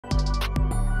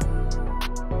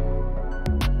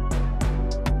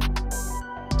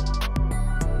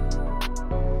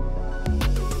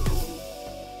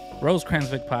Rosecrans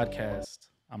podcast.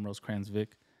 I'm Rosecrans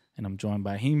Vic, and I'm joined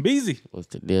by Heembeezy. What's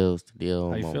the deal? What's the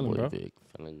deal? How you My feeling, boy bro? Vic.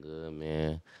 Feeling good,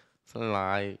 man. Feeling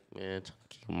alright, man. Trying to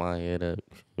keep my head up.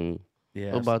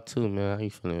 Yeah, What about you, man? How you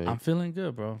feeling? I'm feeling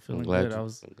good, bro. I'm feeling glad good. you I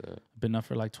was feeling good. been up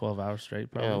for like 12 hours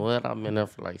straight, probably. Man, what? I've been up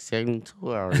for like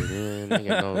 72 hours, man.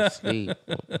 Nigga don't sleep.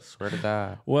 I swear to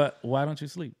God. What? Why don't you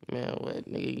sleep? Man, what?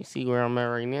 Nigga, you see where I'm at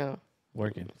right now?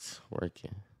 Working. It's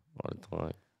working all the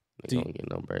time. Do Nigga you- don't get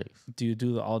no breaks. Do you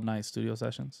do the all night studio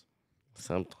sessions?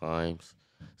 Sometimes.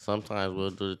 Sometimes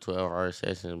we'll do the 12-hour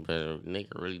session, but a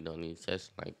nigga really don't need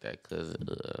session like that because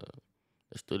the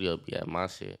studio be at my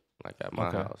shit, like at my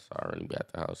Okay. house. So I really be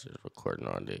at the house just recording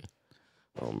all day.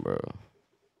 Bro.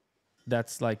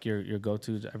 That's like your go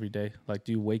to every day. Like,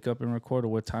 do you wake up and record, or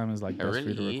what time is like It best for you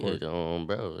really to record? is,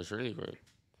 bro. It's really great.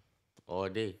 All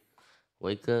day.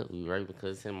 Wake up, we right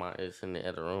because it's in the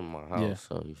other room in my house. Yeah.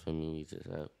 So you feel me? We just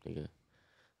up, nigga.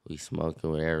 We smoking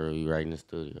whatever, we right in the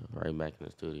studio, right back in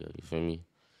the studio. You feel me?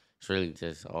 It's really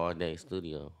just all day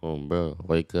studio. Bro.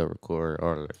 Wake up, record,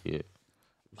 all that shit.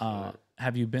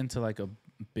 Have you been to like a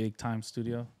big time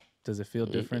studio? Does it feel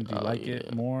different? Do you like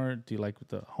it more? Do you like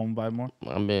the home vibe more?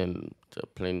 I've been to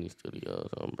plenty studios,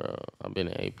 bro. I've been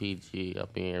to APG.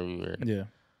 I've been everywhere.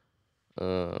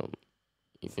 Yeah.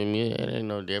 You feel me? It ain't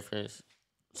no difference.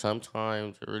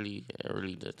 Sometimes it really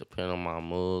just depends on my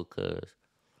mood, cause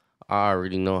I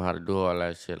already know how to do all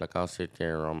that shit. Like I'll sit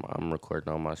there and I'm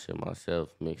recording all my shit myself,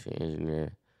 mixing,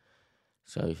 engineering.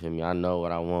 So you feel me? I know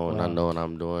what I want. Wow. I know what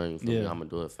I'm doing. You feel me? Yeah. I'm gonna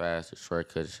do it fast,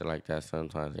 shortcuts, shit like that.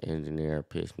 Sometimes the engineer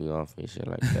piss me off and shit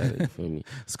like that. You feel me?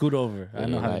 Scoot over. I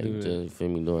know how like, to do just, it. You feel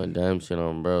me? Doing dumb shit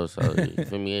on bro. So you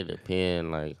feel me? It depends.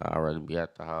 Like I'd rather be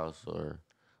at the house or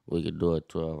we could do it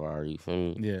 12 hours. You feel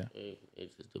me? Yeah.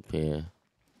 It just depends.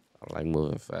 I like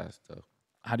moving fast though.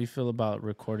 How do you feel about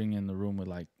recording in the room with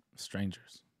like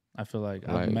strangers? I feel like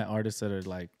I've met artists that are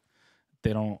like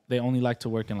they only like to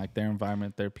work in like their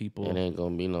environment, their people. It ain't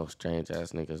gonna be no strange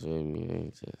ass niggas with me. It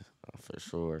ain't just for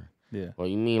sure. Yeah. Well,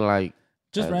 you mean like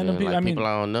Just as random in, people. Like I mean, people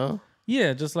I don't know.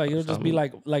 yeah, just like it'll just be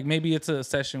something? like maybe it's a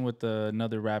session with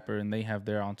another rapper and they have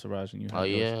their entourage and you have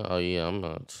yours. Oh yeah. I'm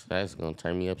not. That's gonna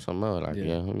turn me up some more. Like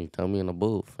Yeah. homie, throw me in the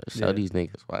booth. Show Yeah. these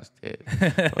niggas watch this.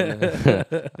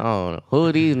 I don't know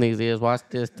who these niggas is. Watch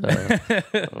this stuff.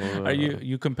 Are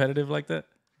you competitive like that?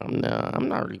 I'm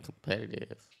not really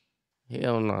competitive.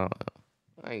 Hell no.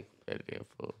 I ain't competitive,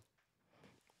 fool.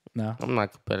 No. I'm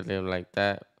not competitive like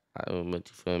that. But you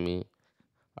feel me?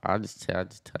 I just tell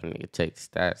the nigga check the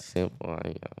stats. Simple.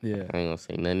 I ain't gonna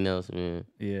say nothing else, man.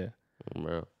 Yeah.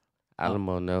 Bro.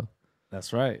 Alamo no.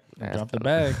 That's right. That's Drop the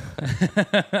bag.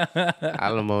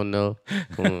 Alamo no.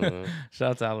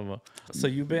 Shout out to Alamo. So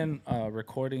you've been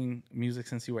recording music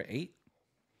since you were 8?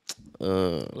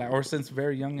 Like, or since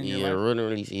very young in your life?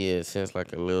 Really, since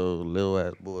like a little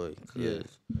ass boy. Cause Yeah.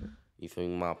 you feel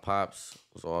me, my pops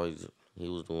was always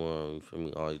doing, you feel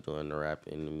me, always doing the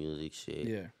rapping and the music shit.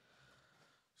 Yeah.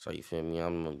 So you feel me,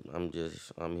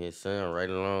 I'm his son right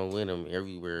along with him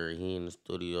everywhere. He in the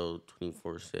studio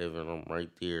 24/7. I'm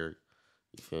right there.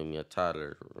 You feel me, a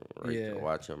toddler right there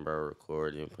watching bro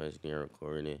recording, punching in,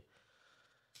 recording.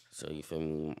 So you feel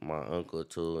me, my uncle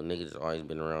too, niggas always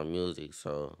been around music,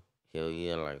 so hell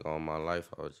yeah, like all my life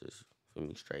I was just, feel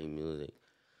me, straight music.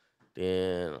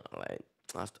 Then like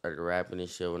I started rapping and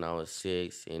shit when I was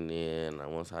 6, and then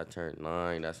once I turned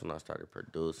 9, that's when I started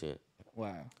producing.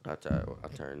 Wow. I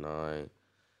turned 9.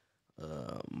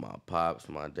 My pops,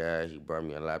 my dad, he brought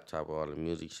me a laptop with all the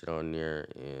music shit on there,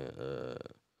 and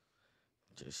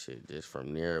just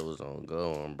from there it was on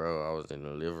going, bro. I was in the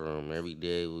living room every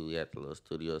day. We had the little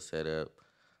studio set up,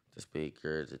 the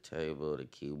speakers, the table, the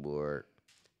keyboard,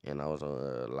 and I was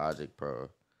on Logic Pro.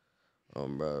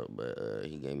 Bro, but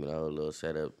he gave me the whole little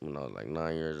setup when I was like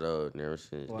 9 years old, and ever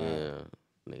since then,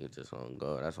 nigga just on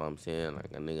go. That's what I'm saying.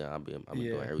 Like a nigga, I've been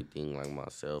doing everything like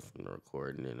myself, and the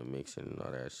recording and the mixing and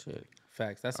all that shit.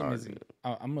 Facts. That's amazing.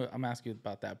 I'm gonna ask you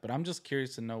about that, but I'm just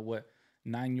curious to know what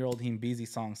 9-year-old Heembeezy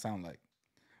songs sound like.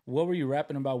 What were you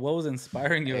rapping about? What was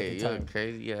inspiring you at the time?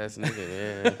 Crazy ass nigga,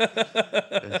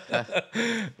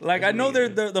 man. Like I know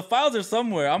the files are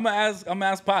somewhere. I'm gonna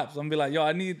ask Pops. I'm gonna be like, yo,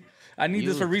 I need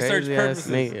this for research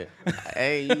purposes. Nigga.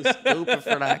 Hey, you stupid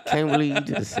for that. I can't believe you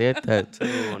just said that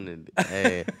too.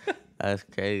 Hey, that's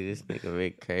crazy. This nigga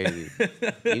big crazy.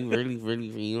 You really,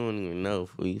 you don't even know.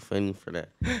 Fool. You funny for that.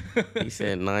 He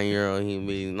said 9-year-old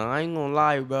Heembeezy. No, I ain't gonna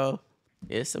lie, bro.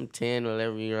 There's some 10,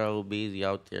 11-year-old Beezy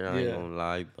out there. I ain't gonna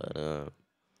lie, but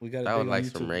we got that was like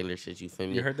some regular shit. You feel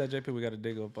me? You heard that, JP? We got to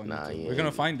dig up on YouTube. Yeah, We're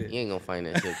gonna find it. You ain't gonna find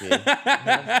that shit, kid.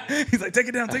 He's like, take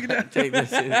it down, Take this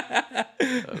shit.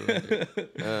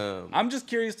 I'm just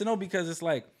curious to know because it's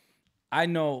like I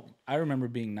know. I remember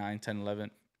being 9, 10,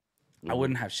 11. I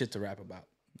wouldn't have shit to rap about.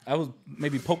 I was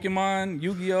maybe Pokemon,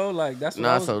 Yu-Gi-Oh. Like that's what I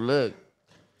Nah, was. so look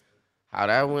how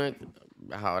that went.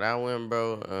 How that went,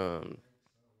 bro.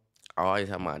 I always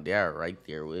have my dad right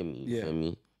there with me. You Yeah, feel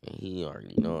me? And he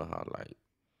already know how like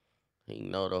he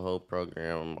know the whole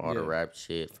program, all the yeah, rap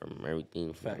shit from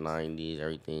everything from the facts. '90s,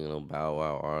 everything, Bow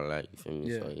Wow, all that. You feel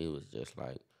me? Yeah. So he was just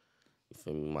like, you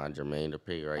feel me? My Jermaine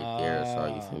Dupri right there. So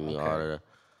you feel me? All Okay.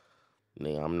 the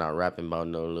nigga, I'm not rapping about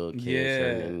no little kids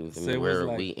or Yeah. nothing. You feel So me? it was We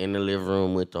like, in the living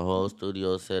room with the whole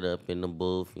studio set up in the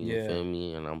booth. You yeah. feel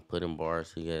me? And I'm putting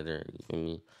bars together. You feel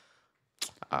me?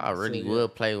 I So really yeah,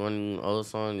 would play one of them old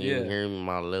songs. You yeah. hear me,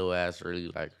 my little ass really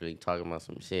talking about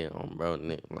some shit on bro,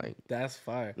 Nick. Like, That's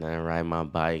fire. nothing ride my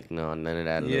bike, no, none of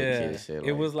that little kid Yeah. shit.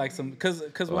 It was like some, cause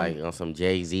Like when, on some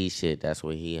Jay-Z shit. That's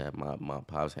what he had. My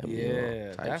pops had me on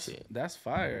yeah, type shit. that's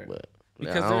fire. But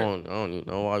man, Because they're I don't even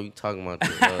know why you talking about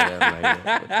this. Like,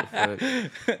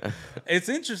 what the fuck? it's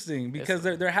interesting It's because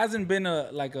there hasn't been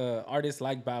a artist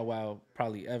like Bow Wow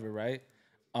probably ever, right?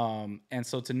 And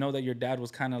so to know that your dad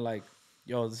was kind of like,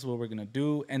 yo, this is what we're gonna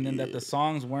do, and then that the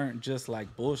songs weren't just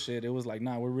like bullshit. It was like,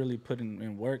 nah, we're really putting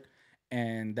in work,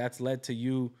 and that's led to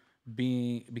you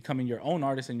becoming your own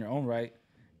artist in your own right,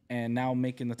 and now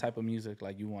making the type of music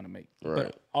like you want to make, right.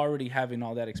 but already having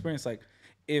all that experience. Like,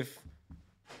 if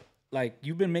like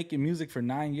you've been making music for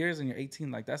 9 years and you're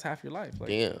 18, like that's half your life. Like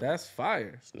Damn. that's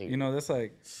fire. Nigga You know, that's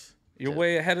like you're just,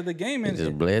 way ahead of the game. it And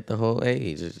just bled the whole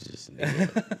age. It's just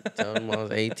tell them I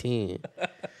was 18.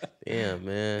 Damn,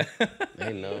 man.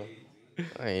 They know.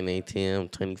 I ain't 18. I'm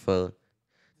 24.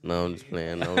 No, I'm just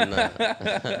playing. No, I'm not.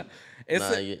 it's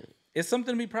Nah, yeah, it's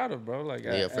something to be proud of, bro. Like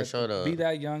yeah, for sure be though.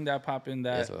 that young, that popping,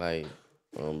 It's that like,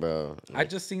 bro, I like,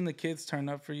 just seen the kids turn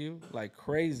up for you like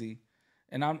crazy,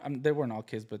 and they weren't all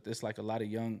kids, but it's like a lot of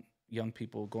young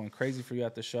people going crazy for you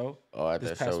at the show at this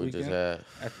that show past we just weekend had.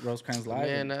 at Rosecrans Live.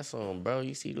 Man, And that's on, bro.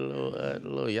 You see the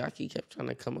little Yaki kept trying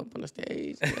to come up on the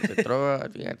stage. He had to throw her.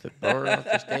 He had to throw her off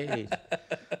the stage.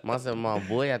 My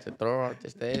boy had to throw her off the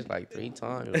stage like 3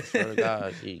 times. I swear to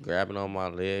God, she grabbing on my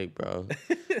leg, bro.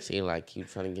 She like keep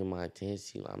trying to get my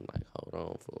attention. I'm like, hold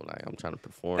on, fool. Like I'm trying to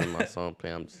perform my song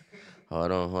play. I'm just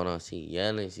hold on. She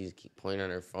yelling. She just keep pointing at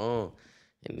her phone.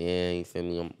 And then you feel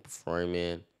me? I'm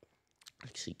performing.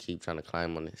 She keep trying to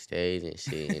climb on the stage and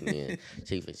shit, and then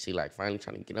she like finally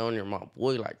trying to get on there. My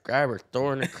boy like grab her, throw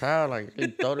her in the crowd, like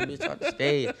really throw the bitch off the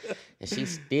stage, and she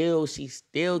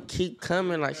still keep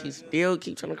coming, like she still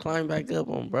keep trying to climb back up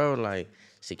on bro. Like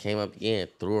she came up again,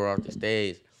 threw her off the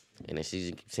stage, and then she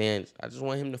just keep saying, "I just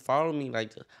want him to follow me.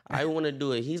 Like I want to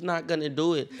do it. He's not gonna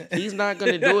do it. He's not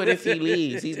gonna do it if he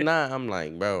leaves. He's not." I'm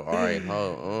like, bro, all right,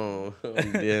 hold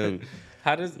on, damn.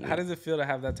 how does it feel to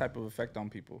have that type of effect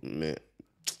on people?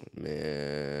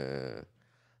 Man,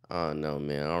 I don't know,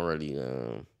 man. I don't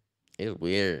really, it's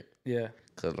weird. Yeah,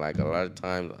 Cause like a lot of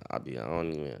times I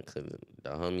don't even, cause the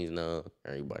homies know,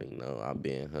 everybody know I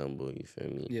been humble, you feel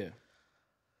me? yeah,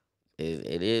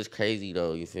 It is crazy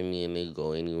though, you feel me? And niggas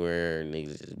go anywhere,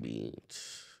 niggas just be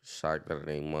shocked out of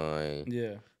their mind.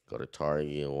 yeah. Go to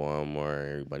Target, Walmart,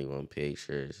 everybody want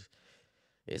pictures.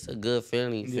 It's a good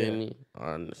feeling, you feel Yeah. me?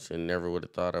 I should never would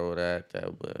have thought I would act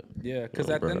that, but Yeah, because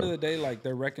at the end of bro. the day, like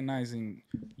they're recognizing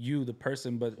you, the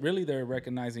person, but really they're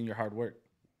recognizing your hard work,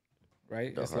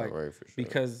 right? The It's hard like work for sure.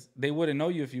 because they wouldn't know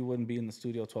you if you wouldn't be in the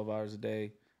studio 12 hours a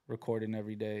day, recording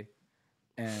every day,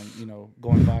 and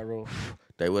going viral.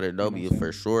 They would have You know known what me I'm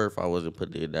for saying? sure if I wasn't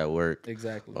putting in that work.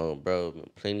 Exactly. Bro,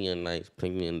 plenty of nights,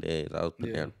 plenty of days. I was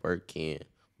putting Yeah. that work in.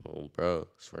 Bro,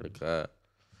 swear to God.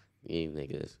 These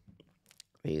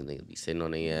niggas be sitting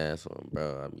on their ass.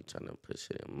 Bro, I be trying to put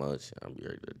shit in motion. I be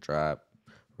ready to drop,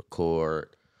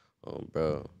 record.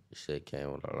 Bro, this shit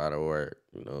came with a lot of work.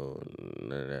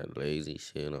 None of that lazy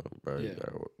shit. Bro, Yeah. you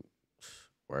gotta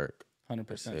work.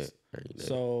 100%. That's it. Every day.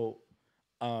 So,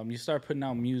 you start putting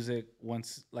out music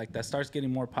once like that starts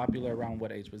getting more popular around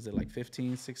what age? Was it like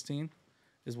 15, 16?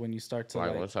 Is when you start to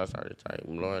like once I started type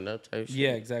blowing up type shit.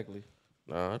 Yeah, exactly.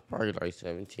 Nah, it's probably like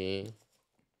 17.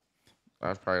 I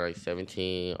was probably like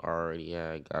 17 already.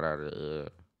 Yeah, I got out of,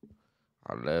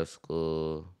 I left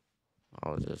school. I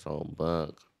was just on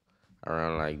bunk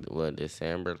around like,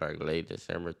 December, like late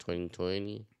December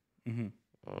 2020. Mm-hmm.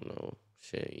 I don't know.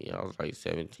 Shit, yeah, I was like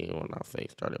 17 when I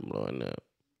fake started blowing up.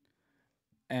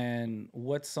 And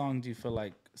what song do you feel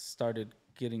like started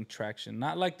getting traction?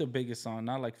 Not like the biggest song,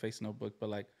 not like Face Notebook, but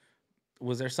like,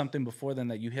 was there something before then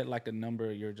that you hit like a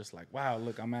number? You're just like, wow,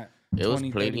 look, I'm at It was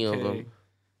 20, plenty 30K. of them.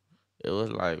 It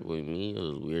was like, with me, it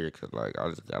was weird because like I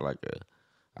just got like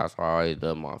That's why I always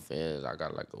love my fans. I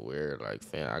got like a weird like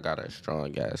fan. I got a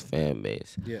strong ass fan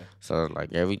base. Yeah. So it's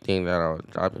like everything that I was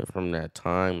dropping from that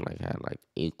time like had like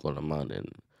equal amount in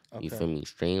you Okay. feel me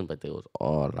streams, but they was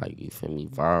all like you feel me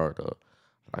viral though.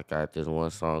 Like I had this one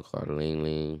song called Ling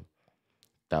Ling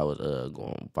that was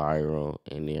going viral,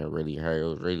 and then really hurt. It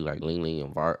was really like Ling Ling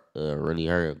and really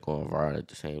hurt going viral at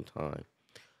the same time.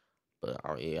 But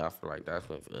yeah, I feel like that's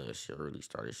when shit really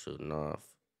started shooting off.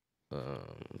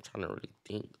 I'm trying to really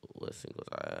think what singles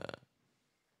I had.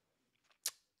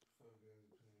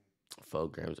 4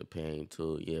 grams of pain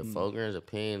too. Yeah, Mm. 4 grams of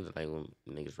pain is like when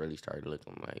niggas really started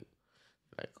looking like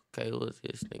okay, what's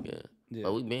this nigga? Yeah.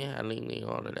 But we been having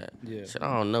all of that. Yeah. Shit,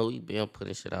 I don't know. We been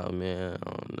putting shit out, man. I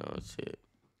don't know shit.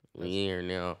 We That's here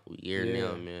now. We here yeah.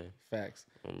 now, man. Facts.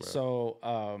 Bro.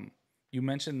 So, you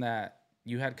mentioned that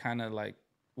you had kind of like,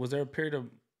 was there a period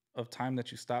of time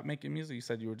that you stopped making music? You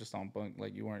said you were just on bunk,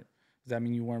 like you weren't. Does that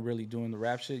mean you weren't really doing the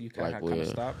rap shit? You kind of Like had kind of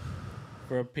when stopped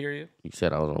for a period. you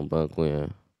said I was on bunk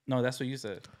when. No, that's what you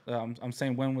said. I'm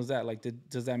saying when was that? Like,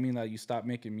 does that mean that you stopped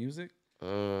making music for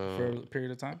a Um,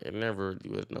 period of time? it never really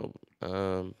was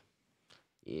no.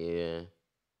 Yeah,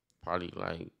 probably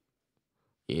like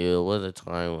yeah. It was a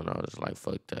time when I was like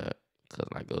fuck that, cause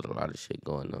like there was a lot of shit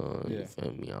going on. You Yeah.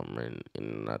 feel me? I'm running in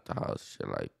and out the house, shit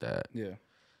like that. Yeah.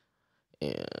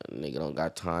 And nigga don't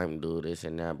got time to do this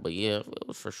and that. But yeah, it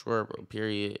was for sure a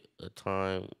period of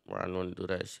time where I wanted to do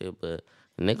that shit. But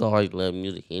nigga always loved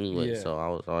music anyway, Yeah. so I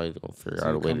was always gonna figure So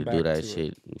out you a way come to do back that to it.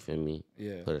 shit. You feel me?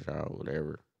 Yeah. Put it out,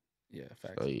 whatever. Yeah. So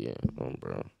Facts. yeah,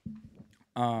 bro.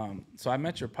 So I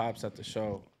met your pops at the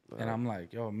show, and Right. I'm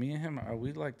like, yo, me and him, are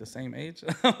we like the same age?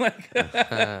 I'm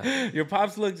like, your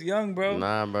pops looks young, bro.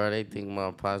 Nah, bro, they think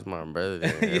my pops my brother.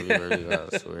 Then everywhere we go, I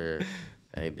Yeah. swear,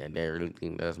 they really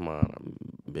think that's my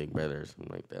big brother or something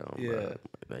like that, bro. Yeah.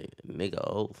 Like nigga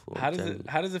old fool. I'm How does telling it you,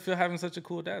 how does it feel having such a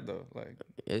cool dad though? Like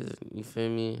it's, you feel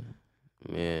me,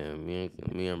 man.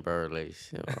 Me and bro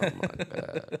relationship. Oh my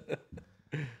god.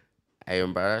 Hey,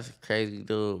 bro, that's a crazy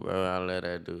dude, bro. I let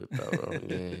that dude though, bro.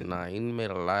 Yeah, nah, he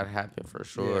made a lot happen for Yeah.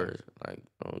 sure. Like,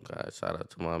 oh god, shout out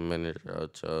to my manager,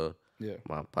 Ocho, Yeah.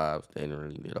 my pops. They didn't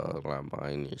really did all a lot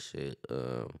behind this shit.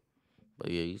 But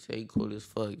yeah, you say he cool as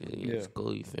fuck. Yeah, Yeah. it's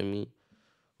cool. You feel me?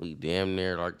 We damn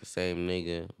near like the same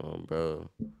nigga, bro.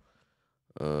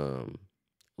 Um,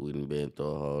 we done been through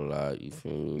a whole lot. You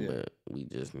feel me? Yeah. But we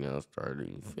just now started.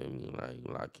 You feel me? Like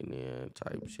locking in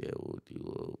type shit with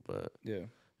you, but. Yeah.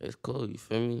 It's cool, you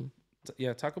feel me?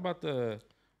 Yeah, talk about the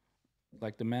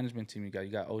management team you got.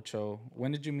 You got Ocho.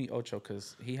 When did you meet Ocho?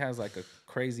 Because he has like a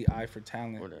crazy eye for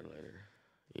talent. Or that later.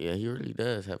 Yeah, he really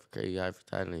does have a crazy eye for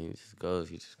talent. He just goes,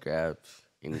 he just grabs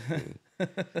anything.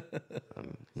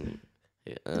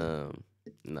 Yeah,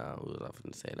 nah, what was I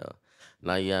finna say though?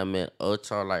 Nah, yeah, I met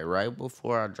Ocho like right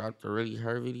before I dropped the Really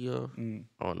Her video. Mm.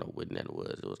 I don't know when that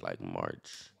was. It was like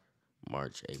March,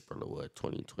 April or what,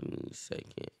 2022.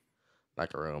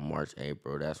 Like around March,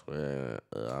 April. That's when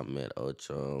I met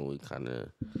Ocho.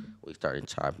 We started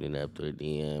chopping it up through the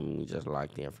DM. We just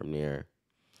locked in from there.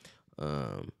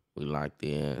 We locked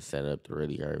in, set up the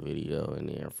Really Her video, and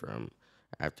then from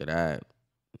after that,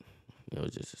 it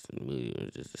was just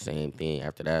the same thing.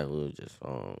 After that, we was just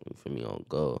on you feel me on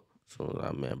go. As soon as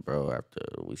I met bro, after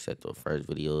we set the first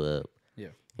video up, Yeah.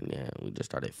 and then we just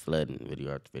started flooding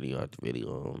video after video after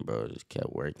video. Bro, just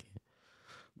kept working.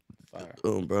 Fire.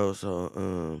 Bro,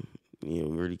 so yeah,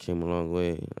 we really came a long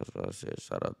way. That's what I said.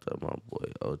 Shout out to my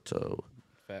boy Oto.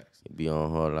 Facts. He be on a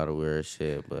whole lot of weird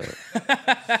shit, but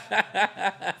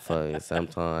fuck it,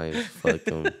 sometimes fuck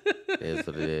him. It is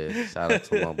what it is. Shout out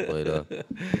to my boy though.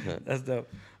 That's dope.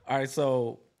 All right,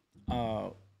 so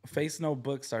Face No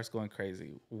Book starts going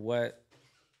crazy. What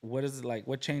is it like?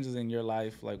 What changes in your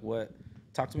life? Like what?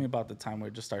 Talk to me about the time where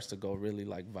it just starts to go really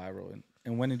like viral,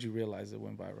 and when did you realize it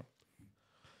went viral?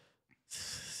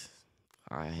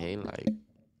 I hate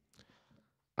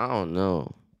I don't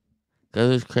know, cause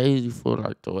it's crazy for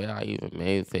like the way I even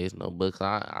made Face No Books.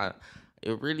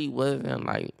 It really wasn't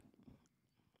like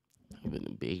even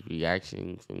a big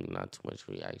reaction for me, not too much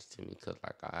reaction to me, cause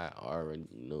like I already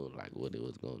knew like what it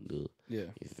was gonna do. Yeah.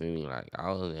 You feel me? Like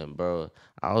I was in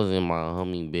my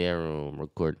homie bedroom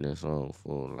recording that song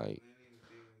for like,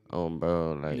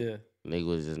 bro, like Yeah. nigga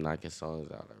was just knocking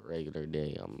songs out a regular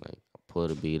day. I'm like, I pull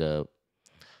the beat up,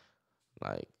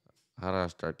 like, how do I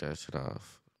start that shit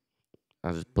off?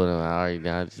 I just put them. I already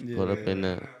I just put up in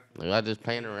Yeah. the. Like, I just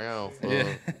playing around, fool.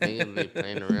 Yeah. Niggas be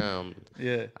playing around.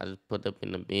 Yeah. I just put up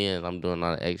in the bins. I'm doing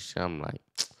all the extra. I'm like,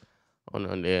 oh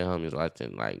no, there homies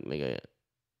watching. Like, nigga,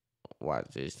 watch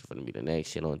this. It's gonna be the next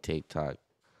shit on TikTok.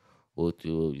 Whoop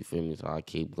you feel me? So I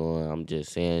keep going. I'm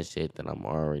just saying shit that I'm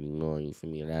already knowing, you feel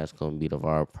me? That's gonna be the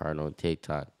viral part on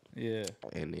TikTok. Yeah.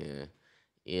 And then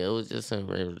yeah, it was just some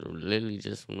literally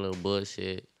just some little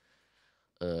bullshit.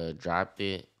 Dropped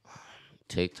it.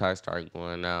 TikTok started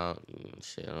going out and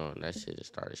shit on that shit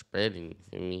just started spreading, you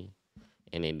feel me?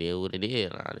 And it did what it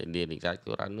did. It did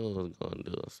exactly what I knew it was gonna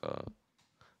do. So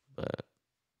but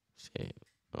shit,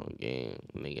 on game,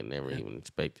 nigga never even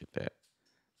expected that.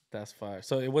 That's fire.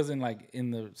 So it wasn't like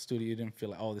in the studio. You didn't feel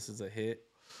like, oh, this is a hit.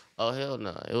 Oh hell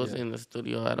no! It was Yeah. in the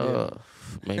studio at Yeah. all.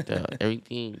 Make that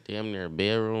everything damn near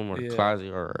bedroom or the Yeah.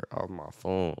 closet or off my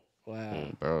phone.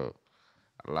 Wow. Bro,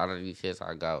 a lot of these hits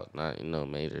I got was not in no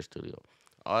major studio.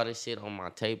 All the shit on my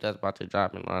tape that's about to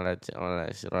drop and all that shit,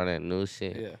 all that new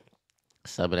shit. Yeah.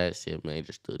 Some of that shit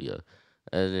major studio.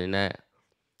 Other than that,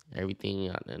 everything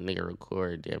the nigga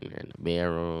record damn near in the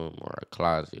bedroom or a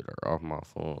closet or off my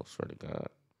phone. Swear to God.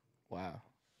 Wow.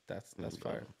 That's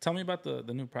fire. Bro. Tell me about the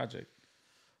new project.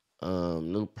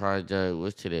 New project.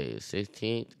 What's today?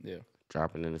 16th. Yeah.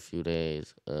 Dropping in a few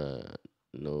days.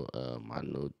 New my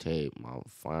new tape. My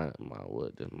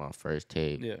what? This my first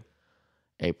tape. Yeah.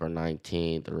 April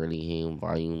 19th. Really Heem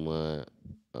Vol.1.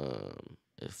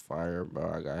 It's fire,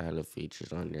 bro. I got hella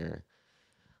features on there.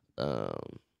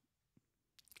 Um,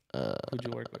 uh, Who'd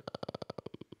you work with?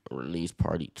 Release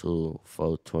party 2,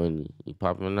 420. You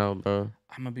popping out, bro?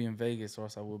 I'm gonna be in Vegas, or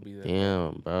else I will be there, bro.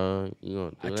 Damn, bro. You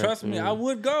gonna I do that trust to me. I me?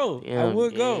 would go. I Damn,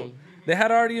 would go. gang. They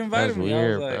had already That's invited me. I was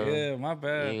weird, like, bro. yeah, my You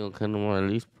bad, ain't gonna come to my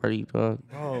release party, dog.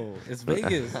 bro. It's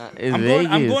Vegas. It's I'm going.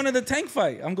 I'm Vegas. going to the tank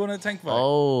fight. I'm going to the tank fight.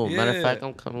 Oh, matter of Yeah. fact,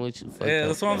 I'm coming with you. Fuck Yeah, up.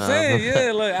 that's what I'm Nah, saying.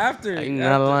 Yeah, look after. I'm not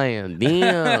After. lying.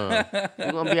 Damn.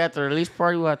 You gonna be at the release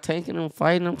party while tanking them,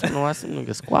 fighting them, trying to watch some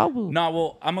niggas squabble? Nah,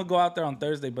 well, I'm gonna go out there on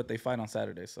Thursday, but they fight on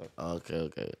Saturday. So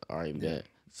Okay. All right, yeah, bet.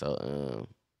 So,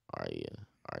 all right, yeah.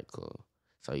 All right, cool.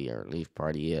 So, yeah, release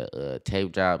party, yeah.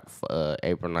 Tape drop,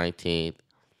 April 19th.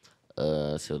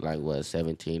 So like what,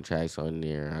 17 tracks on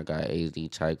there. I got HD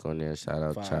Chike on there. Shout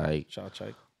out fire. Chike. Shout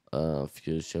check.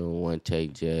 Fusion, One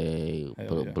Take J,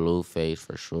 Hell yeah. Blueface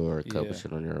for sure. A couple Yeah.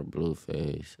 shit on there.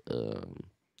 Blueface.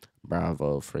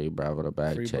 Bravo, free Bravo the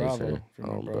Back Free Chaser. Bravo. Free my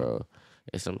bro. Bro.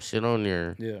 There's some shit on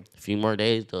there. Yeah. A few more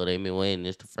days though. They been waiting.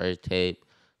 This the first tape.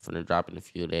 From the drop in a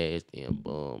few days. Then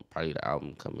boom. Probably the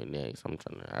album coming next. I'm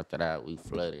trying to. After that, we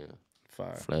flooding.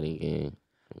 Fire. Flooding in.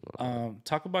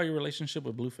 Talk about your relationship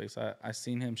with Blueface. I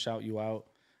seen him shout you out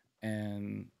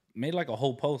and made like a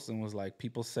whole post and was like,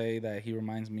 people say that he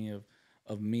reminds me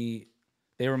of me.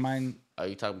 They remind Oh,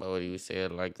 you talking about what he was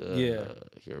saying, like, Yeah.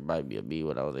 here might be a B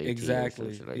when I was 18 or some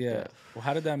exactly. shit like Yeah. that. Well,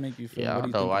 how did that make you feel? Yeah, I What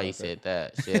do don't you know think why about he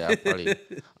that? said that.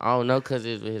 Shit, I don't know, cause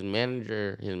his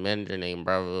manager named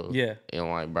Bravo. Yeah.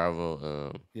 NY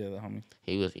Bravo. Yeah, the homie.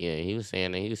 He was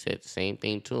saying that he said the same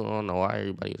thing too. I don't know why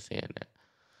everybody was saying that.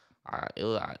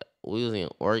 We was in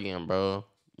Oregon, bro.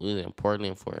 We was in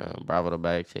Portland for Bravo the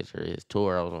Back Chaser, his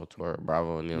tour. I was on tour with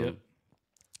Bravo and them. Yep.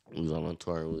 We was on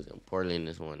tour. We was in Portland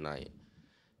this one night,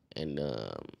 and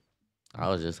I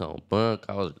was just on bunk.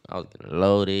 I was getting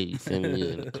loaded. You feel me? We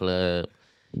was in the club.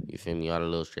 You feel me? All the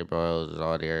little stripper was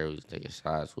all there. We was taking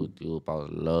shots with you. I was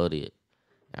loaded.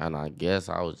 And I guess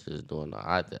I was just doing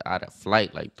I had a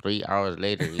flight like 3 hours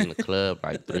later in the club,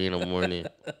 like 3 in the morning.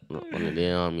 On the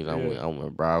damn, you know, Yeah. I'm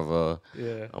with Bravo.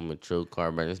 Yeah. I'm with True Car,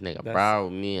 but this nigga That's- Bravo,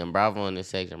 me and Bravo in this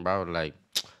section. Bravo like,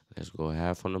 let's go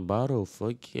half on the bottle.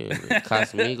 Fuck yeah.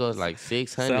 Casamigos like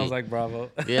 600. Sounds like Bravo.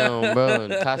 Yeah, bro.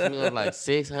 Casamigos like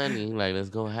 600. He like, let's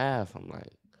go half. I'm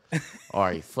like, all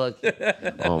right, fuck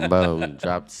it. Bro, we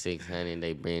dropped 600.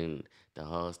 They bring the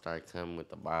whole start coming with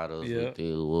the bottles. Yeah. We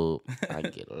do whoop. I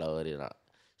get loaded.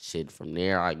 Shit from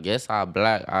there. I guess I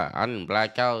didn't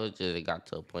black out. It got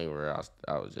to a point where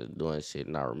I was just doing shit,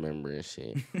 not remembering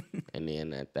shit. And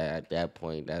then at that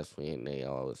point, that's when they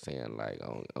all was saying like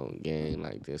on gang,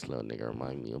 like this little nigga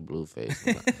remind me of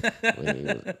Blueface when he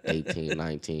was 18,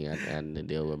 19. I had to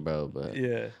deal with bro, but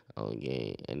Yeah. on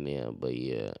gang. And then, but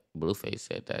yeah, Blueface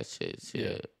said that shit.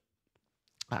 Yeah.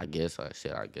 I guess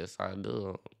I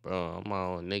do, bro. I'm my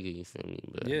own nigga. You feel me?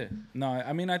 But Yeah. No,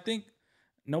 I mean, I think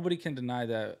nobody can deny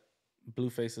that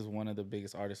Blueface is one of the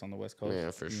biggest artists on the West Coast.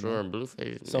 man, for you sure, know?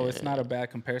 Blueface. So man. it's not a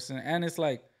bad comparison, and it's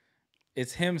like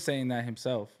it's him saying that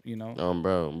himself. You know,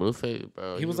 Bro, Blueface,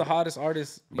 bro. he was the hottest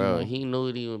artist. You Bro, know? he knew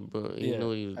what he was, bro. He Yeah, knew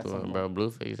what he was at some doing, bro.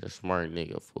 Blueface a smart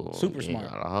nigga, fool. Super He smart.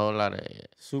 got a whole lot of.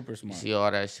 super You smart. see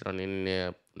all that shit on the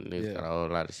internet. Niggas Yeah. got a whole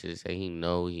lot of shit to say. He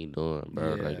know what he doing,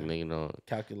 bro. Yeah. Like nigga know.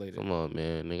 Calculated. Come on,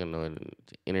 man. Nigga know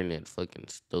the internet fucking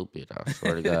stupid. I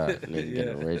swear to God, nigga Yeah.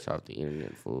 getting rich off the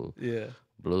internet, fool. Yeah.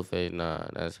 Blueface, nah,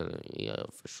 that's yeah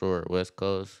for sure. West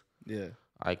Coast. Yeah.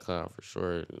 icon for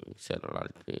sure. He said a lot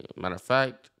of things. Matter of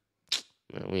fact,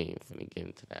 man, we ain't finna get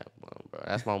into that one, bro.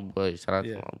 That's my boy. Shout out to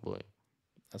Yeah, my boy.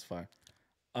 that's fine.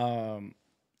 Um,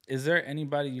 is there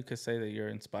anybody you could say that you're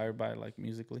inspired by, like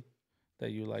musically,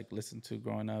 that you like listen to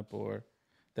growing up, or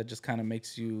that just kind of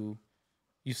makes you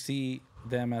see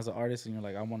them as an artist and you're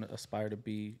like, I want to aspire to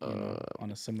be,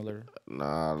 on a similar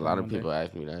Nah, a plane lot of one day? people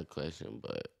ask me that question,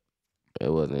 but it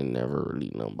wasn't never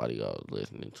really nobody I was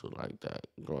listening to like that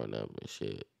growing up and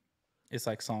shit. It's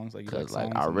like songs, like you like Cause like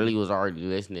I songs, and really then was already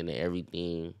listening to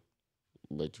everything,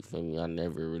 but you feel me? I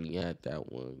never really had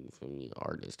that one. You feel me?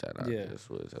 Artist that I yeah, just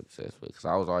was obsessed with. Cause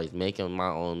I was always making my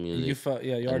own you music felt,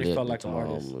 yeah, you and already felt listening like to an my own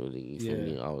artist. music. You feel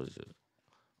Yeah, me? I was just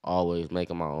always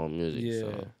making my own music. yeah.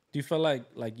 So Do you feel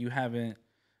like you haven't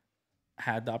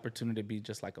had the opportunity to be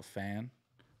just like a fan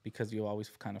because you always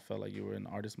kind of felt like you were in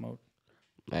artist mode?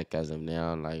 like as of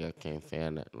now, like I can't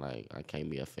fan it. Like I can't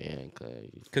be a fan. Cause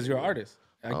you Because feel you're an me? artist.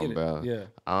 I get it. Bro. Yeah,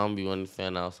 I don't be wanting to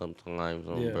fan out sometimes,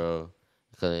 yeah. bro.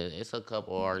 Cause it's a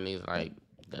couple artists like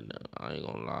that. I ain't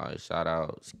gonna lie. Shout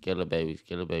out Skilla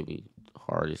Baby,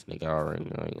 hardest nigga out right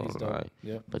now. I ain't He's gonna dope. lie.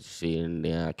 Yep. But you see, and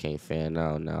then I can't fan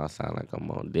out. Now I sound like I'm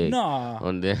on dick. Nah,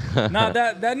 On dick. nah.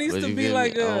 That needs But to you be feel me?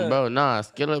 like a Bro, nah,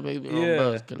 Skilla Baby, bro.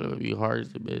 yeah, Skilla Baby hard as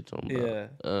a bitch, yeah,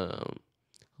 bro.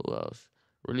 Who else?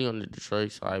 Really on the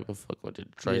Detroit side, I've been fucking with the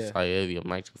Detroit yeah. side heavy.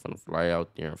 I'm actually finna fly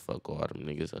out there and fuck with all them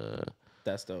niggas.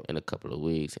 That's dope. In a couple of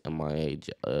weeks. MIA,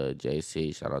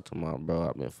 JC, shout out to my bro.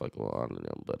 I've been fucking with all of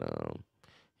them, but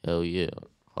hell yeah,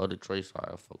 whole Detroit side,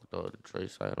 I fuck with the whole Detroit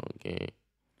side on game.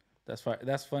 That's fine.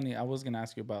 That's funny. I was gonna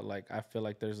ask you about, like, I feel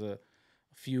like there's a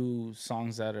few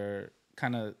songs that are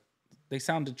kind of, they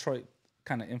sound Detroit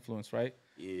kind of influence, right?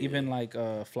 Yeah, Even like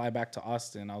 "Fly Back to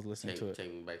Austin." I was listening to it.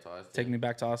 take me back to "Take Austin. Me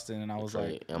Back to Austin," and I was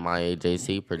like, Detroit, MIA,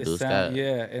 JC it produced sound, that.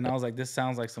 yeah, and I was like, this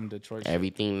sounds like some Detroit shit.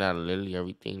 Everything that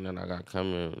I got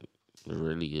coming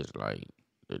really is like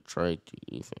Detroit.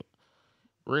 You feel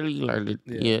really like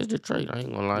Yeah, yeah, it's Detroit. I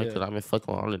ain't gonna lie, yeah, cause I've been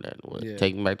fucking with all of that. yeah.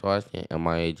 Take me back to Austin.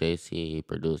 MIA, JC, he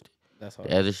produced it. That's The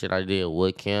hard. other shit I did,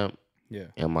 Wood Camp. Yeah,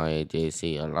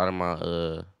 MIAJC. A lot of my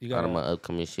you a lot got of my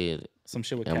upcoming shit. some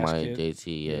shit with Cash Kid.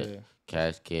 MIAJC, yeah. Yeah,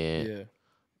 Cash Kid.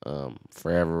 yeah.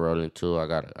 Forever Rolling too. I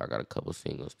got a couple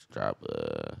singles to drop.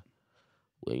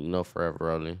 Well, you know Forever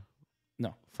Rolling.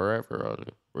 No. Forever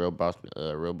Rolling. Real Boston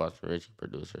Richie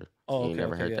producer. Oh, You ain't okay,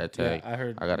 never okay, heard yeah, that yeah. tag. I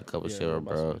heard. I got a couple Yeah, shit Real with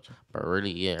Boss bro. Bitch. But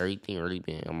really, yeah, everything really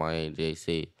been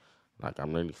MIAJC. Like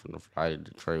I'm ready for the fly to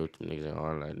Detroit with them niggas in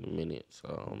all like in a minute.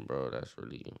 So bro, that's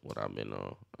really what I've been on. I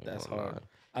ain't That's gonna hard. lie.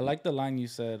 I like the line you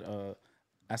said.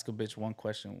 Ask a bitch one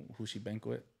question: who she bank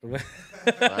with?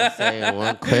 I saying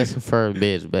one question for a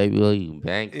bitch, baby. Will you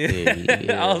bank with? Yeah, I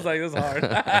Yeah. was like, that's hard.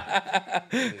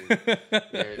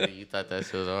 Yeah, you thought that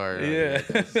shit was hard. Yeah, Yeah,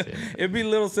 that shit. it'd be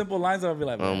little simple lines. I'd be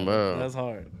like, man, Bro. that's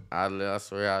hard. I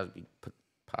swear I be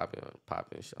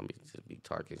popping shit. I mean, just be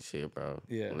talking shit, bro.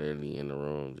 Yeah. Literally in the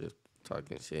room, just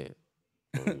talking shit.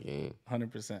 Yeah.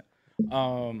 100%.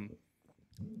 Um,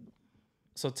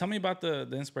 so tell me about the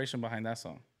inspiration behind that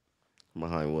song.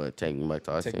 Behind what? Take me back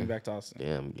to Take Me Austin. Back to Austin.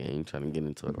 Damn, gang, you trying to get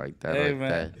into it like that? Hey like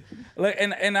man, that? like,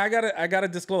 and I gotta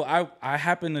disclose. I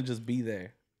happened to just be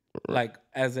there, like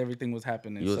as everything was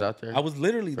happening. You was So out there I was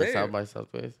literally for there, South by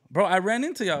Southwest? bro. I ran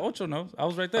into y'all. Ocho knows. I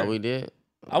was right there. Oh, we did.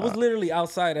 I was literally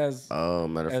outside as Oh,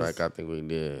 matter of as fact, I think we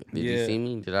did. Did you yeah, see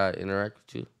me? Did I interact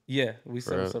with you? yeah. We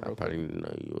said Bro, what's up I real probably quick. didn't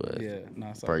know you was. Yeah, no,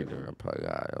 I saw Probably you. did. I probably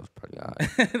got. I was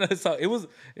probably got. So it was,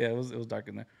 yeah, it was dark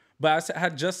in there. But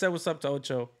had just said what's up to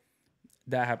Ocho.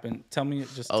 That happened. Tell me,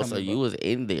 just Oh, tell so me. you was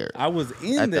in there I was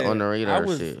in at there. the on the I radar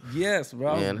was, shit. yes,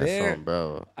 bro. I Man, was that's there. on,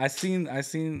 bro. I seen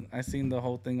the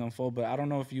whole thing unfold, but I don't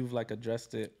know if you've like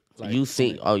addressed it. Like You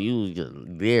seen? Oh, you was just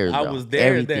there. I Though. was there,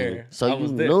 Everything. there. So I you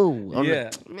was there. knew.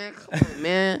 Yeah. Man, come on,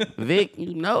 man. Vic,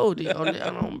 you know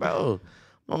bro.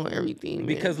 On everything,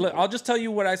 Because man. look, I'll just tell you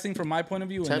what I seen from my point of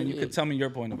view, Tell and then me you could tell me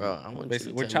your point of view. Bro, I want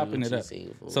Basically, you we're to tell me chopping what it you up.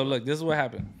 seen, fool. So look, this is what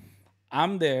happened.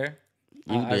 I'm there.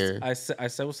 You there. I said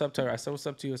what's up to her. I said what's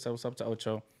up to you. I said what's up to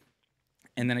Ocho.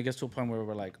 And then it gets to a point where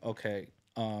we're like, okay,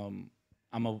 I'm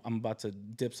about to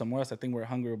dip somewhere else. I think we're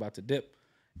hungry, we're about to dip.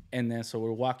 And then so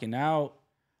we're walking out.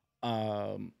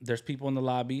 There's people in the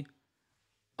lobby.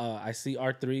 I see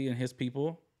R3 and his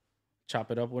people.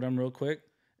 Chop it up with them real quick.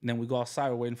 And then we go outside.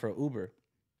 We're waiting for an Uber.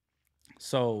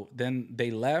 So then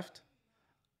they left.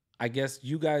 I guess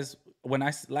you guys, when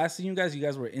I last seen you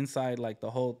guys were inside like the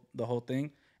whole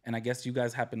thing. And I guess you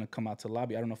guys happened to come out to the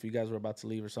lobby. I don't know if you guys were about to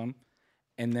leave or something.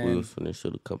 And We then was finna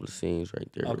shoot a couple of scenes right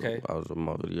there. Okay. I was with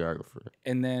my videographer.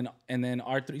 and then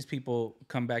R3's people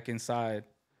come back inside.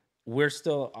 We're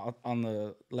still on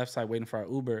the left side waiting for our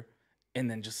Uber. and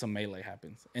then just some melee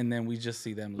happens, and then we just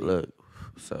see them leave. Look,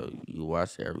 so you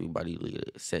watch everybody leave.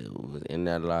 Said was in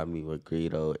that lobby with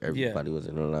Greedo. Yeah, Everybody was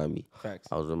in the lobby. facts.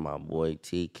 I was with my boy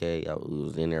TK. We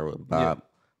was in there with Yeah, Bob.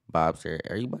 Bob's there.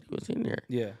 Everybody was in there.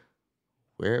 yeah,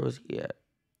 Where was he at?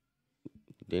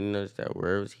 Didn't notice that.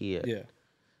 Where was he at? yeah,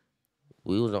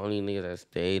 We was the only niggas that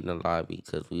stayed in the lobby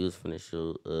because we was finna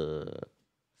shoot.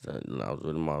 So I was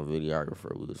with my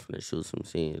videographer. We was finna shoot some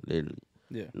scenes. Literally,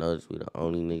 yeah, notice we the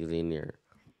only niggas in there.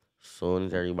 Soon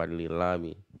as everybody leave the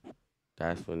lobby,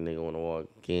 that's when nigga wanna walk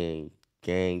gang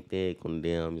thick on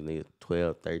them niggas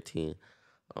 12, 13.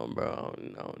 Bro, I don't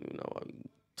even know why we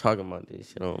talking about this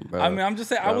shit I bro. mean, I'm just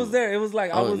saying, I Bro, was there. It was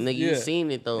like I oh was, nigga, you yeah, seen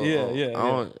it though. yeah, yeah, I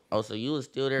yeah. don't so you was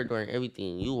still there during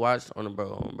everything. You watched on the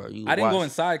bro. You I didn't go watched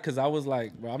inside because I was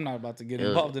like, bro, I'm not about to get it was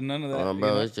involved in none of that,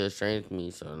 bro, it's just strange to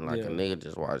me. So like a Yeah, nigga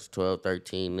just watched 12,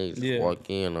 13 niggas just yeah, walk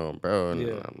in on bro and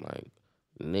yeah, I'm like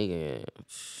nigga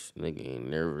ain't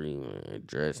never even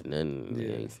addressed nothing. yeah,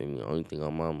 Nigga, you feel me? The only thing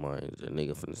on my mind is a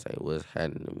nigga finna say what's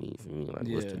happening to me. You feel me? Like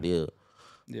what's the yeah, deal?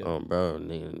 yeah, Bro,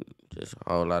 nigga, just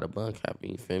a whole lot of bunk happen.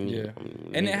 You feel me? yeah. I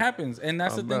mean, And it nigga, happens, and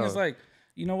that's the thing. Is bro, like,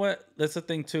 you know what? That's the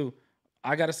thing too.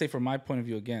 I gotta say, from my point of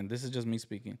view, again, this is just me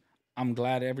speaking. I'm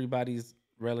glad everybody's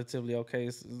relatively okay,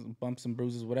 bumps and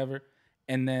bruises, whatever.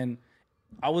 And then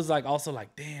I was like, also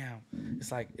like, damn,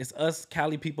 it's like it's us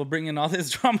Cali people bringing all this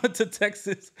drama to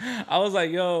Texas. I was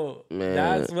like, yo, man,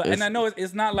 that's what. And it's I know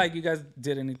it's not like you guys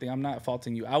did anything. I'm not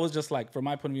faulting you. I was just like, from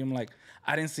my point of view, I'm like,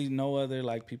 I didn't see no other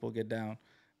like people get down,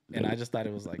 and I just thought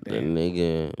it was like, the damn,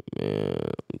 nigga, man.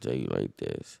 I'll tell you like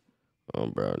this,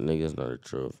 bro, niggas know the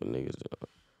truth, and niggas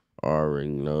already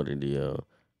know the deal,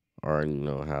 already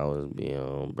know how it's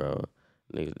been, bro.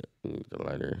 Niggas, the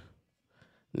lighter.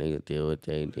 Niggas did what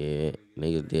they did.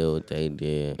 Niggas did what they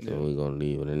did, yeah, and we gonna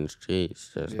leave it in the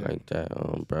streets just yeah, like that,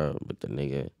 bro. But the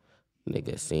nigga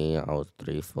seen I was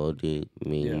 3, 4 deep.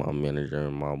 Me, yeah, my manager,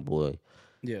 and my boy,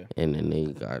 yeah, and the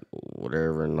nigga got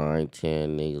whatever 9,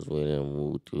 10 niggas with him.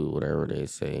 Moved through whatever they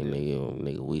say, yeah,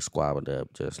 nigga. We squabbled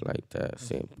up just like that.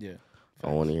 Simple. yeah, I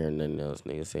don't want facts, to hear nothing else.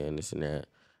 Nigga saying this and that.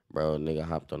 Bro, nigga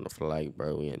hopped on the flight,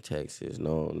 bro. We in Texas.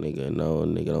 No, nigga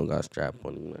don't got strap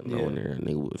on him. No yeah, one there.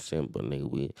 Nigga was simple,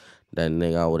 nigga. That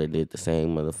nigga I would have did the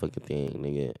same motherfucking thing,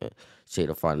 nigga. Shit,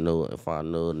 if I knew the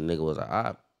nigga was a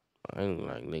op, I ain't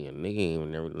like nigga ain't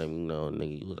even never let me know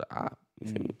nigga you was a op. You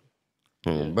feel mm, me?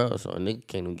 yeah, Bro, so a nigga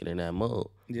can't even get in that mode.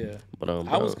 yeah. But I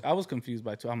was bro, I was confused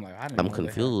by too. I'm like, I didn't I'm know they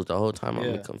had. confused the whole time.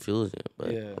 I'm Yeah, confusing,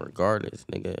 but yeah, regardless,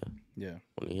 nigga. yeah,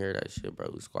 When you hear that shit, bro,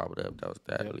 we squabbled up. That was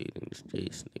that yep, lead in the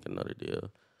streets. Nigga know the deal.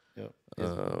 yep.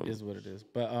 Um, Is what it is.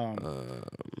 But um,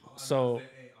 so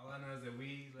All I know is that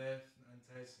we left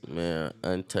untouched. And man,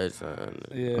 untouched.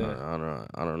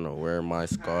 yeah, I don't know where my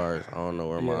scars. I don't know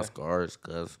where my yeah, scars,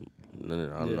 cause I don't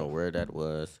yeah, know where that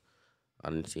was. I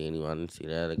didn't see anyone. I didn't see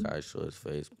that other guy show his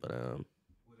face, but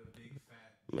with a big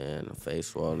fat man, the face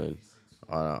swollen. 56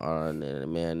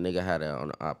 Man, nigga had it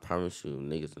on. I promise you,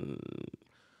 niggas.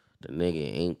 The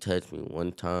nigga ain't touched me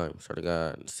one time. Swear to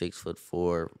God,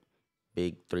 6'4",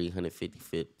 big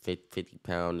 350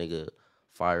 pound nigga,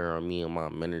 fire on me and my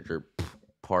manager,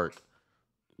 Park.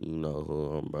 You know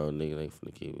who bro. Niggas ain't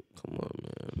finna keep it. Come on,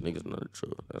 man. Niggas know the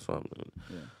truth. That's what I'm doing.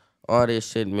 yeah, All this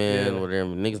shit, man, yeah, whatever.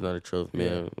 Niggas know the truth, yeah,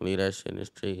 man. Leave that shit in the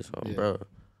streets, yeah, bro.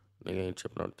 Nigga ain't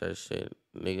tripping off that shit.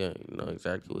 Nigga know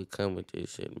exactly what come with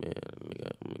this shit, man.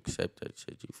 Nigga, I'm accept that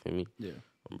shit, you feel me? yeah.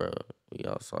 Bro, we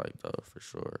outside, though, for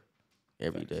sure.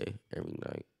 Every Facts. day, every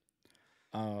night.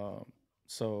 Um,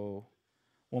 so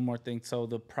one more thing. So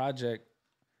the project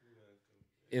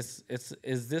is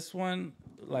this one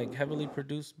like heavily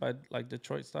produced by like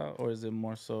Detroit style, or is it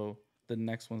more so the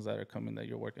next ones that are coming that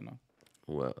you're working on?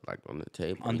 Well, like on the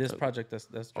tape, On this project that's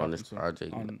on dropping this soon.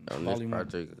 project, On on this volume one.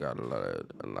 project, I got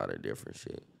a lot of different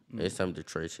shit. There's some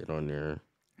Detroit shit on there.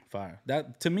 Fire.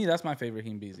 That to me, that's my favorite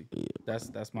Heembeezy.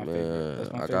 That's my favorite. Man,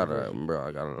 That's my favorite version.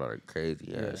 I got a lot of crazy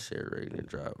Yeah. ass shit ready to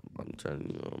drop. I'm telling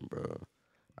you, bro.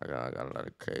 I got a lot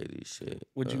of crazy shit.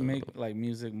 Would you make like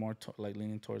music more like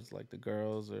leaning towards like the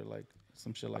girls or like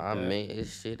some shit like I that? made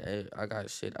it's shit. I got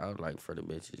shit out like for the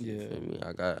bitches. You Yeah. feel me?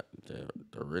 I got the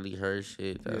really her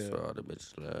shit. That's Yeah. what all the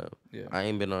bitches love. Yeah. I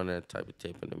ain't been on that type of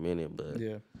tip in a minute, but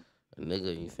Yeah. a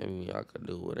nigga, you feel me? I could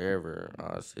do whatever.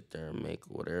 I'll sit there and make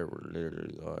whatever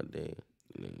literally all day.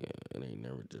 Nigga, it ain't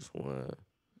never just one.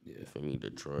 Yeah. You feel me?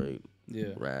 Detroit,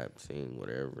 Yeah. rap, sing,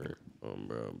 whatever.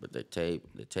 Bro. But the tape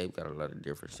got a lot of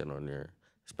different shit on there.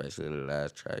 Especially the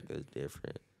last track is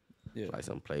different. Yeah. Like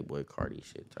some Playboy Cardi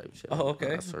shit type shit. Oh, I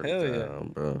okay. swear to Hell yeah.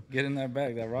 God, bro. Get in that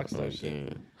bag, that rock star shit.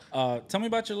 Again. Tell me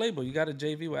about your label. You got a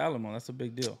JV with Alamo. That's a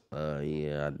big deal.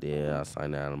 Yeah, I did. I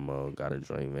signed Alamo, got a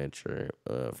joint venture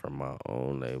from my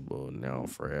own label, Now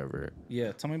Forever.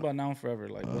 Yeah. Tell me about Now and Forever.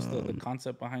 Like, what's the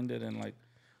concept behind it? And like,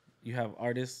 you have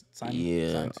artists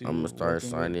Yeah, signed to I'm you, gonna start working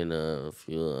with. signing a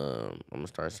few. I'm gonna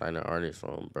start signing artists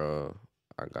on, bro.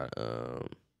 I got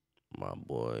my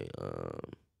boy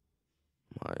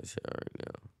my shit right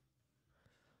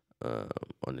now.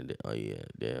 On the oh yeah,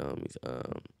 the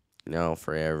homies. Now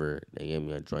Forever, they gave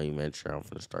me a joint venture. I'm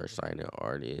gonna start signing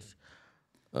artists.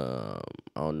 I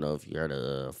don't know if you heard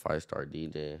of 5 Star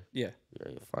DJ. Yeah.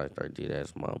 Yeah, 5 Star DJ.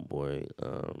 That's my boy.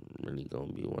 Really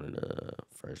gonna be one of the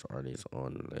first artists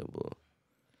on the label.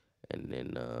 And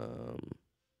then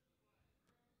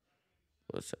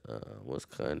what's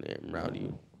cutting it?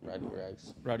 Rowdy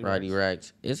Racks. Rowdy Rowdy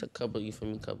Racks. Racks. It's a couple. You feel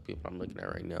me? Couple people I'm looking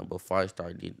at right now. But 5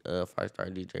 Star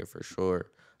DJ for sure.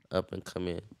 Up and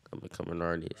coming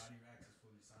artist.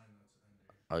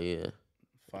 Oh yeah.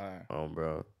 Fire.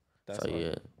 Bro. That's So fire.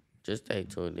 yeah. Just stay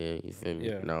tuned in. You feel me?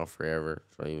 Yeah. Now Forever.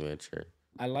 Joint venture.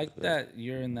 I like that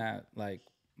you're in that like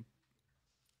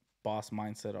boss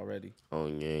mindset already. Oh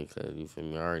yeah, cause you feel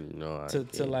me? I already know.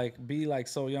 To like be like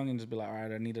so young and just be like, all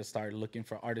right, I need to start looking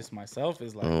for artists myself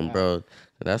is like, wow. Bro,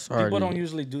 that's already. People don't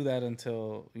usually do that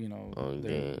until they're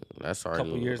yeah, that's a already.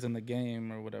 couple years in the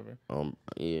game or whatever.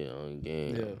 Yeah, on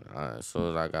game. Yeah. As soon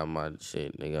as I got my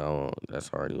shit, nigga,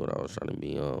 that's already what I was trying to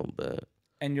be on. But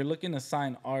And you're looking to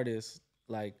sign artists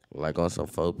like on some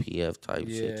 4PF type shit,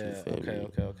 you yeah, feel me?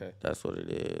 okay. That's what it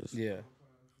is. Yeah,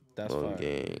 that's On fine.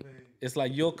 game. It's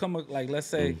like you'll like let's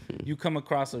say you come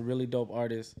across a really dope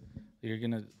artist, you're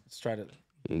gonna try to strike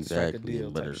a Exactly,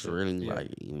 deal. but type it's shit. really Yeah. like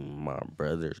even my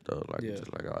brothers though. Like Yeah.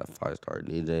 just like a 5 Star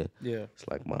DJ. Yeah, It's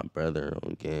like my brother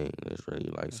on game. It's really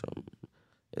like some.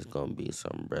 It's gonna be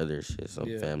some brother shit, some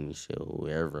Yeah. family shit.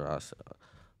 Whoever I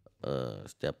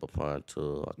step upon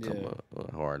to, I come Yeah.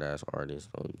 a hard ass artist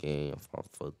on game. If I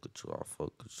fuck with you, I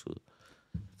fuck with you.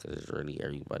 Cause it's really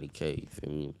everybody K. You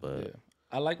feel me? yeah. But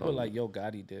I like what like Yo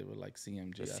Gotti did with like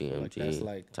CMG. the I feel like CMG that's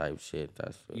like type shit.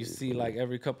 That's what you see feel like me?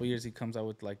 every couple years he comes out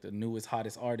with like the newest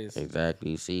hottest artist,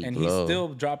 Exactly. You see and Glow. he's still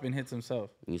dropping hits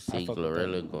himself. You see fuck with that.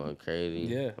 Glorilla going crazy.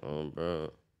 Yeah.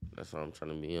 Bro. That's what I'm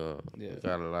trying to be on. Yeah. We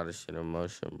got a lot of shit in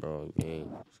motion, bro.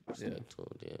 Game. Stay Yeah.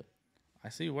 tuned in. I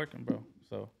see you working, bro.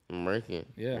 So I'm working.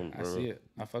 yeah, I bro. see it.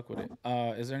 I fuck with it.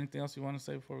 Is there anything else you want to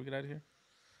say before we get out of here?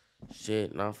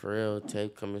 Shit, not for real.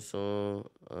 Tape coming soon.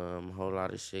 Whole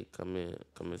lot of shit coming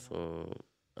soon.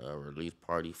 Release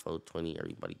party 420.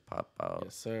 Everybody pop out.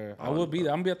 Yes, sir. I Oh, will be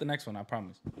there. I'm gonna be at the next one. I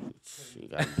promise. You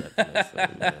gotta be at the next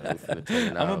one, man. We finna turn it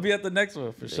I'm gonna out. be at the next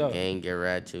one for The sure. gang get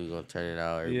ratchet. We gonna turn it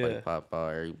out. Everybody Yeah. pop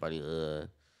out. Everybody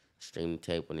stream the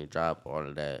tape when it drop. All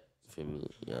of that. Feel me?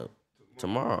 Yep.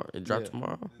 Tomorrow. It drop Yeah.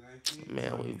 tomorrow.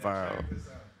 Man, we viral.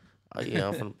 Oh yeah,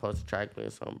 I'm finna post a track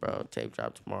list on, bro. Tape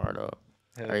drop tomorrow though.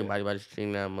 Hell yeah. Everybody about to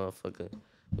stream that motherfucker.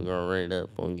 We gonna run it up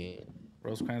on game.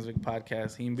 Rose Cranswick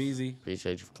podcast. Heembeezy.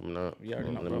 Appreciate you for coming out. You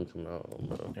already know, Let bro. me come out,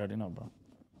 bro. You already know, bro.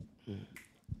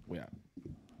 We out.